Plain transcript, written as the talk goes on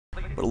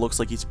but it looks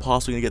like he's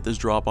possibly going to get this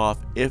drop off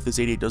if this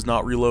 88 does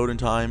not reload in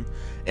time.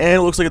 And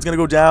it looks like it's going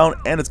to go down,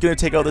 and it's going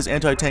to take out this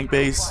anti-tank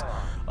base,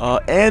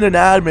 and an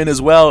admin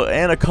as well,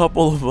 and a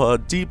couple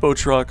of depot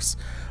trucks.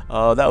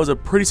 That was a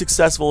pretty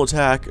successful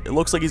attack. It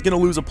looks like he's going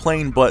to lose a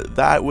plane, but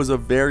that was a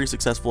very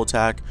successful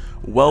attack.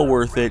 Well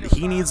worth it.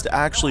 He needs to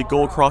actually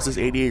go across this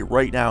 88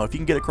 right now. If he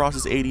can get across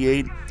this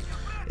 88,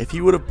 if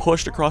he would have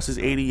pushed across his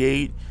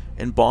 88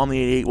 and bombed the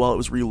 88 while it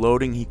was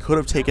reloading, he could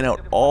have taken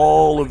out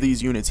all of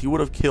these units. He would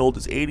have killed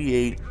his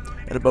 88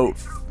 at about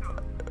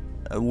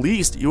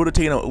he would have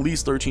taken out at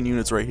least 13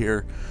 units right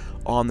here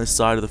on this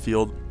side of the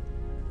field.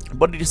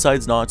 But he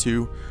decides not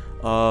to.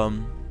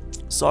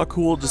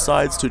 SOCKUL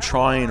decides to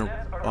try and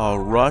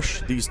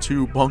rush these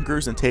two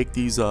bunkers and take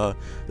these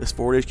this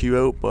forward HQ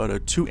out,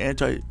 but two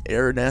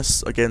anti-air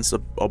nests against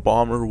a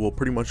bomber will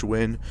pretty much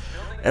win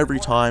every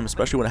time,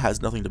 especially when it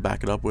has nothing to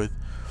back it up with.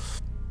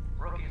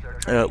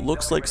 It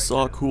looks like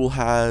SOCKUL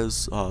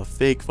has a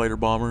fake fighter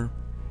bomber,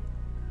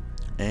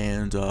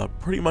 and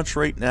pretty much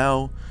right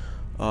now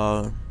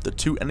the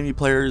two enemy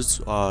players,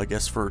 I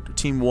guess for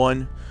team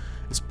 1,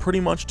 is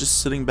pretty much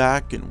just sitting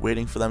back and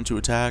waiting for them to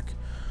attack.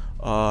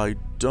 I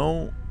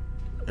don't,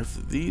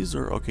 if these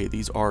are, okay,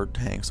 these are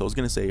tanks. I was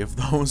gonna say, if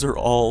those are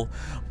all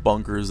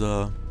bunkers,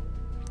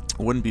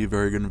 wouldn't be a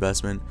very good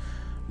investment.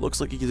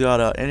 Looks like he's got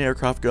an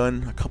anti-aircraft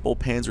gun, a couple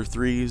Panzer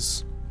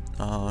IIIs.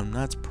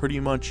 That's pretty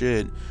much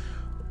it.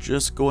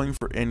 Just going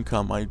for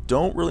income. I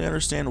don't really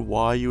understand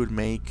why you would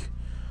make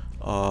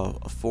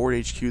a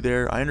forward HQ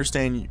there. I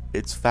understand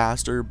it's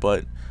faster,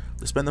 but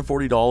to spend the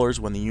 $40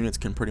 when the units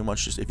can pretty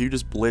much just, if you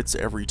just blitz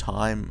every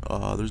time,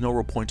 there's no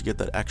real point to get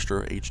that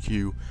extra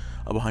HQ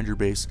behind your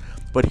base.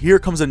 But here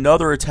comes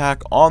another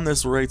attack on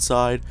this right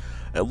side.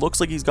 It looks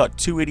like he's got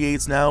two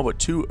 88s now, but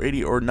two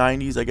 80 or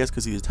 90s, I guess,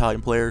 because he's an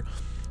Italian player.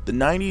 The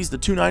 90s, the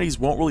two 90s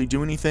won't really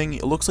do anything.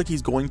 It looks like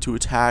he's going to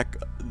attack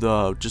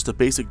just the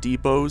basic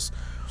depots,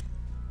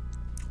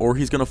 or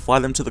he's going to fly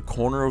them to the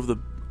corner of the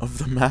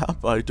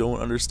map. I don't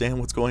understand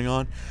what's going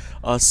on.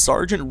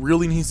 Sergeant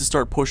really needs to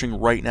start pushing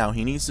right now.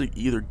 He needs to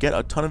either get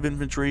a ton of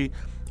infantry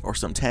or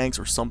some tanks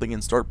or something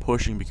and start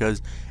pushing,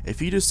 because if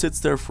he just sits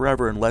there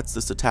forever and lets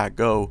this attack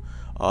go,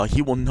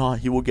 he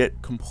will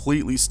get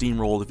completely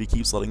steamrolled if he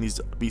keeps letting these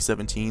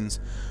B-17s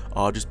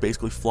just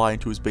basically fly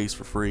into his base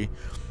for free.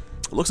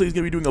 It looks like he's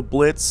going to be doing a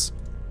blitz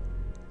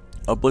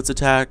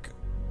attack.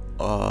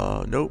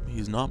 Nope,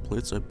 he's not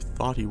blitz. I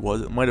thought he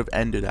was. It might have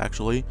ended,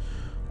 actually.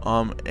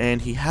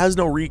 And he has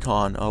no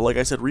recon. Like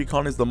I said,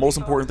 recon is the most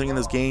important thing in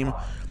this game,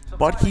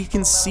 but he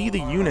can see the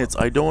units.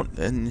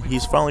 And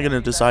he's finally going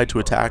to decide to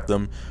attack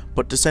them.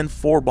 But to send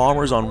 4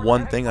 bombers on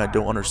one thing, I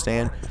don't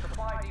understand.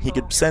 He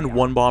could send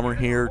 1 bomber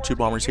here, 2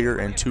 bombers here,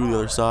 and 2 the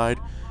other side.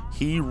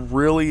 He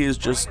really is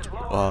just,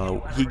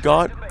 he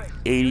got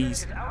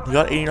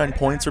 89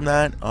 points from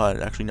that,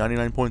 actually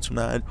 99 points from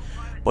that,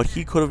 but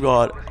he could have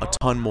got a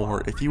ton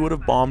more. If he would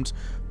have bombed,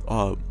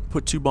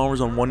 put 2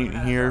 bombers on 1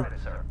 unit here,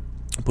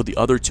 put the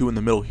other 2 in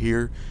the middle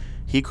here,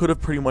 he could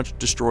have pretty much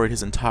destroyed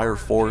his entire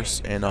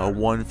force in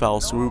one foul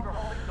swoop.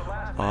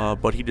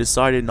 But he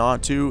decided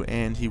not to,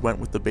 and he went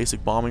with the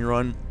basic bombing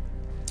run.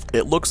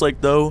 It looks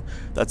like, though,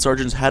 that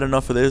Sergeant's had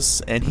enough of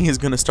this, and he is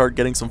going to start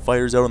getting some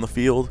fighters out on the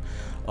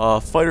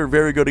fighter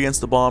very good against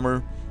the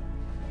bomber.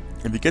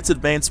 If he gets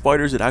advanced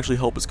fighters, it actually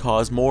helps his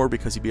cause more,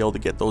 because he'd be able to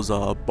get those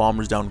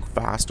bombers down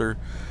faster.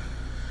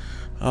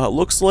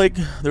 Looks like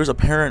there's a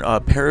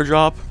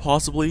paradrop,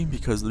 possibly,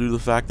 because due to the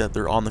fact that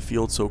they're on the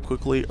field so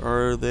quickly.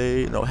 Are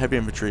they? No, heavy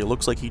infantry. It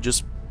looks like he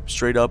just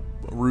straight up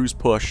ruse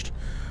pushed.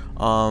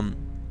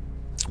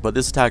 But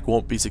this attack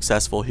won't be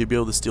successful. He'll be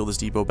able to steal this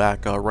depot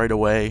back right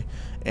away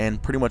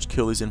and pretty much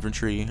kill these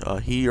infantry.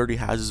 He already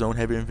has his own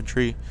heavy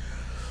infantry,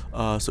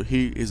 so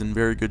he is in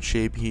very good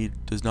shape. He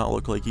does not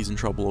look like he's in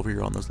trouble over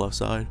here on this left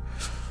side.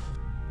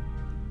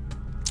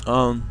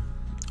 I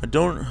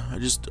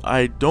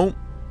don't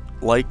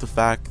like the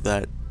fact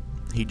that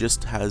he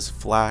just has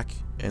flak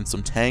and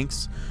some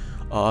tanks.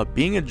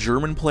 Being a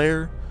German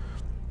player,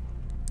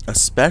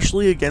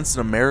 especially against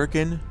an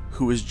American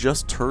who is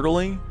just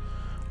turtling,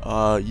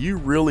 you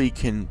really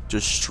can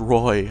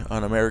destroy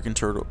an American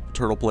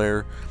turtle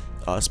player,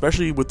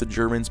 especially with the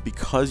Germans,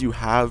 because you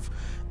have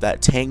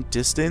that tank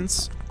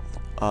distance,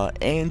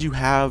 and you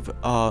have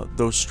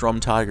those Strum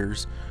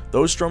Tigers.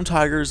 Those Strum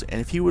Tigers, and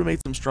if he would have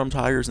made some Strum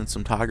Tigers and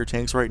some Tiger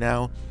tanks right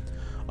now,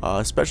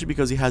 especially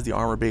because he has the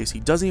armor base. He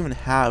doesn't even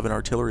have an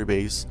artillery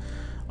base.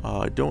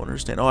 I don't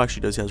understand. Oh,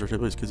 actually, does he has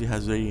artillery base because he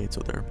has 88s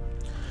out there.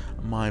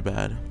 My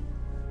bad.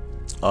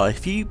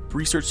 If he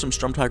researched some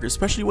Strum Tigers,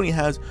 especially when he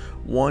has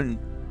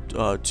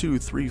 1, 2,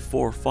 3,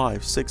 4,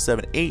 5, 6,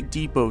 7, 8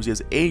 depots. He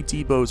has 8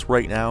 depots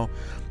right now.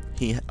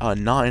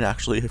 9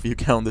 actually, if you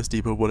count this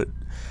depot, but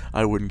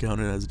I wouldn't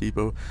count it as a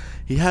depot.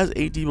 He has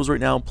 8 depots right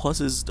now, plus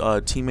his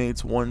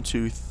teammates 1,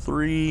 2,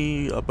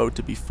 3, about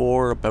to be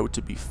 4, about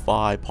to be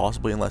 5,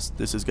 possibly, unless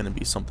this is going to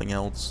be something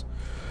else.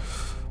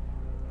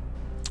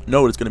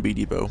 No, it's going to be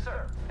depot.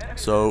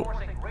 So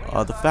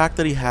the fact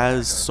that he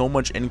has so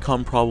much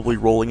income probably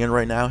rolling in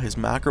right now, his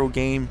macro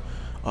game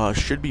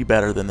should be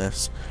better than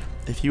this.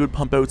 if he would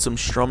pump out some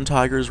Strum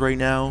Tigers right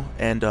now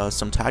and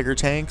some Tiger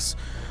tanks,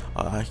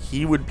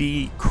 he would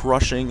be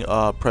crushing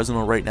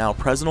PRESNL right now.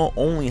 PRESNL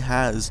only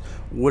has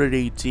wooded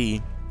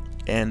AT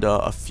and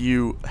a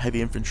few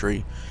heavy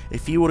infantry.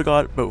 If he would have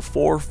got about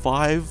 4 or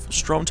 5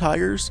 Strum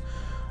Tigers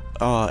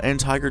and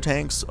Tiger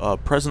tanks,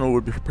 PRESNL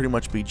would pretty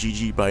much be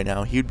GG by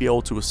now. He'd be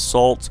able to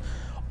assault,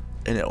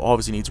 and it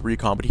obviously needs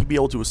recon, but he'd be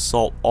able to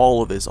assault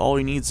all of this. All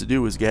he needs to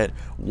do is get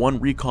 1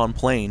 recon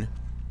plane,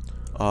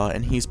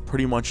 and he's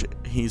pretty much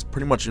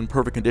in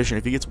perfect condition.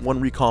 If he gets 1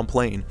 recon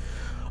plane,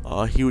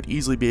 he would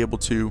easily be able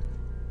to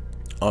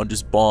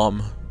just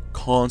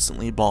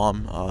constantly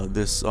bomb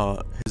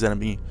his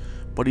enemy.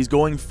 But he's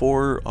going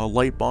for a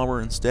light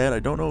bomber instead. I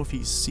don't know if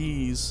he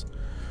sees.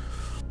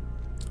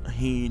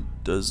 He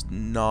does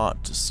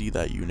not see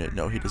that unit.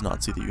 No, he does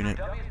not see the unit.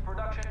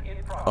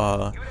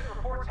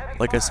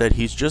 Like I said,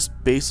 he's just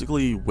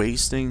basically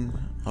wasting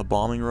a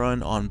bombing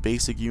run on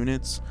basic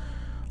units.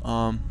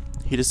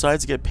 He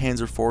decides to get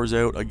Panzer IVs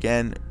out.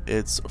 Again,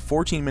 it's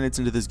 14 minutes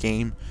into this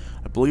game.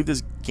 I believe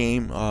this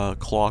game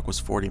clock was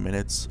 40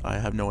 minutes. I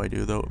have no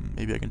idea though.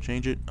 Maybe I can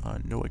change it.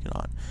 No, I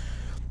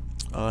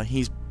cannot.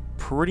 He's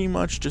pretty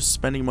much just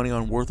spending money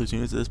on worthless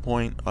units at this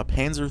point.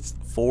 Panzer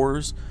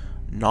IVs,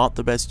 not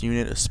the best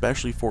unit,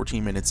 especially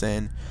 14 minutes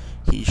in.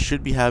 He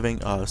should be having,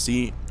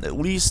 see, at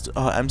least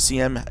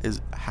MCM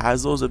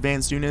has those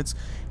advanced units.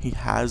 He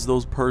has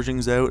those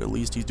Pershings out. At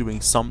least he's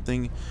doing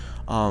something,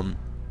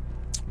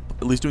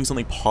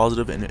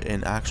 positive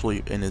in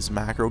actually in his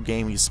macro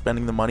game. He's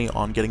spending the money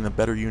on getting the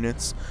better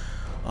units.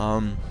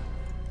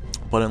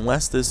 But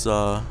unless this,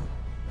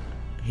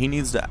 he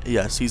needs to,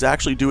 yes, he's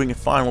actually doing it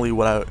finally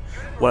what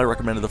I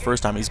recommended the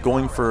first time. He's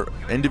going for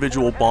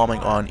individual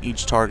bombing on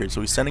each target.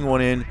 So he's sending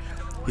one in.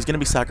 He's going to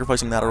be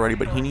sacrificing that already,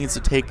 but he needs to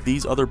take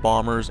these other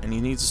bombers and he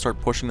needs to start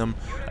pushing them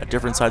at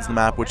different sides of the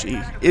map, which he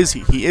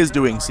is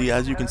doing. See,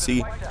 as you can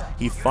see,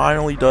 he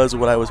finally does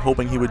what I was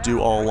hoping he would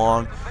do all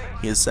along.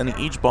 He is sending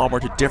each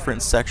bomber to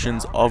different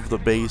sections of the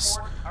base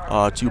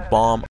to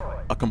bomb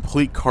a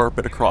complete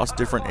carpet across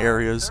different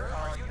areas.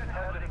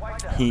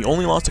 He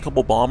only lost a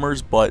couple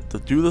bombers, but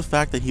due to the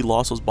fact that he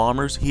lost those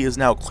bombers, he has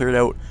now cleared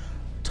out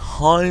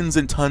tons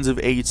and tons of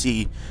AT.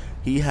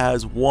 He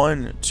has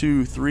 1,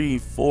 2, 3,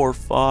 4,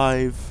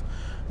 5,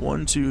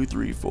 1, 2,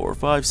 3, 4,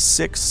 5,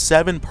 6,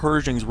 7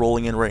 Pershings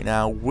rolling in right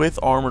now with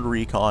armored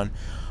recon.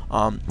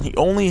 He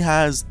only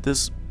has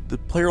this. The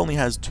player only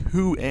has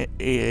 2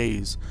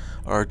 AAs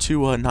or 2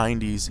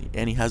 90s,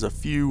 and he has a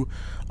few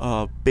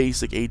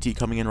basic AT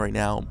coming in right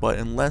now. But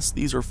unless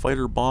these are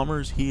fighter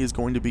bombers, he is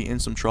going to be in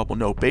some trouble.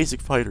 No, basic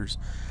fighters.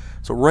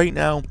 So right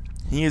now,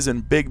 he is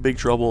in big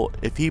trouble.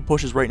 If he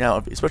pushes right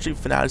now, especially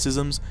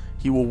fanaticisms,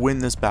 he will win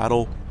this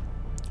battle.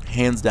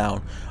 Hands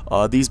down.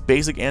 These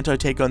basic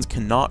anti-tank guns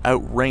cannot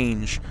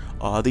outrange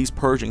these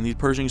Pershing. These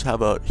Pershings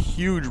have a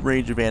huge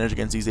range advantage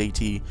against these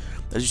AT.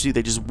 As you see,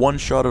 they just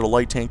one-shot at a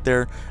light tank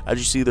there. As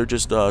you see, they're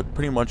just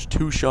pretty much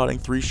 2-shotting,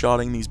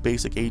 3-shotting these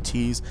basic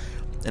ATs.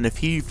 And if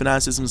he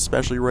fanaticisms,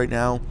 especially right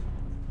now,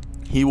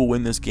 he will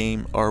win this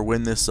game, or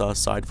win this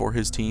side for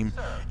his team,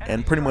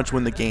 and pretty much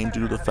win the game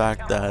due to the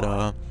fact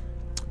that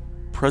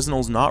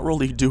PRESNL's not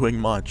really doing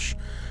much.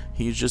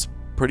 He's just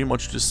pretty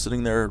much just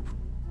sitting there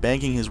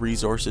banking his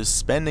resources,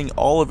 spending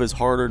all of his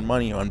hard-earned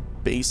money on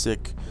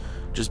basic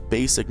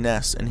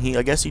nests, and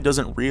I guess he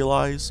doesn't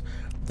realize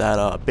that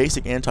a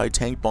basic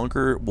anti-tank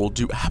bunker will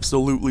do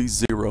absolutely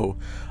 0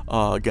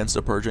 against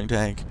a Pershing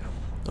tank.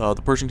 The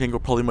Pershing tank will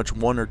probably much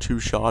 1 or 2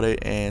 shot it,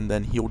 and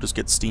then he'll just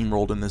get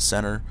steamrolled in the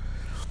center.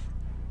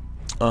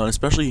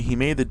 Especially he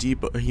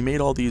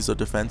made all these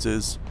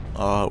defenses,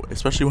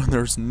 especially when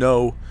there's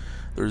no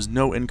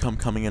income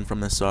coming in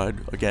from this side.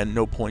 Again,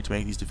 no point to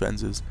make these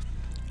defenses.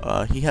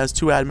 He has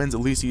 2 admins. At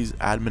least he's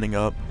adminning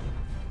up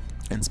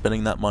and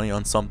spending that money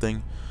on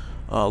something.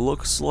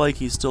 Looks like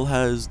they still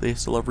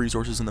have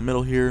resources in the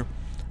middle here,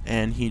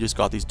 and he just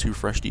got these 2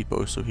 fresh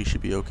depots, so he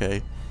should be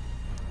okay.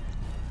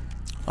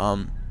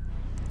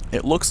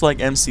 It looks like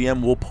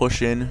MCM will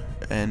push in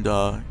and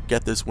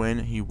get this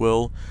win. He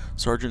will.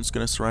 Sergeant's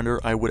going to surrender.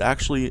 I would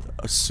actually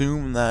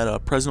assume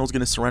that PRESNL's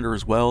going to surrender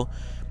as well.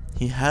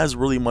 He has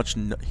pretty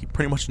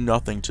much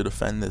nothing to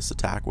defend this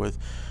attack with.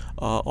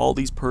 All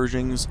these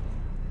Pershings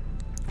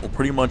will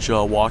pretty much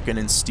walk in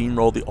and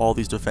steamroll all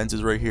these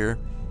defenses right here.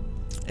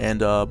 And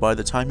by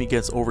the time he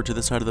gets over to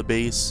this side of the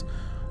base,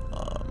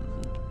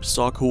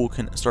 SOCKUL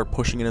can start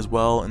pushing in as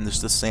well, and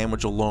just the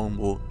sandwich alone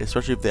will,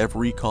 especially if they have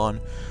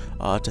recon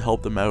to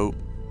help them out,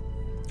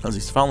 as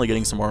he's finally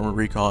getting some armored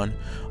recon,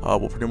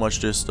 will pretty much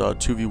just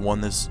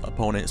 2v1 this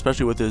opponent,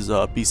 especially with his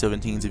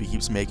B-17s if he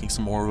keeps making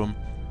some more of them,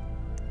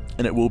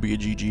 and it will be a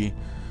GG.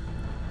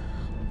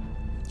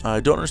 I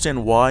don't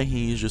understand why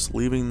he's just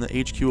leaving the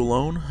HQ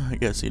alone. I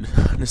guess he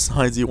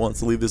decides he wants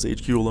to leave this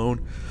HQ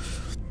alone.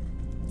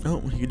 Oh,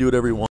 he can do whatever he wants.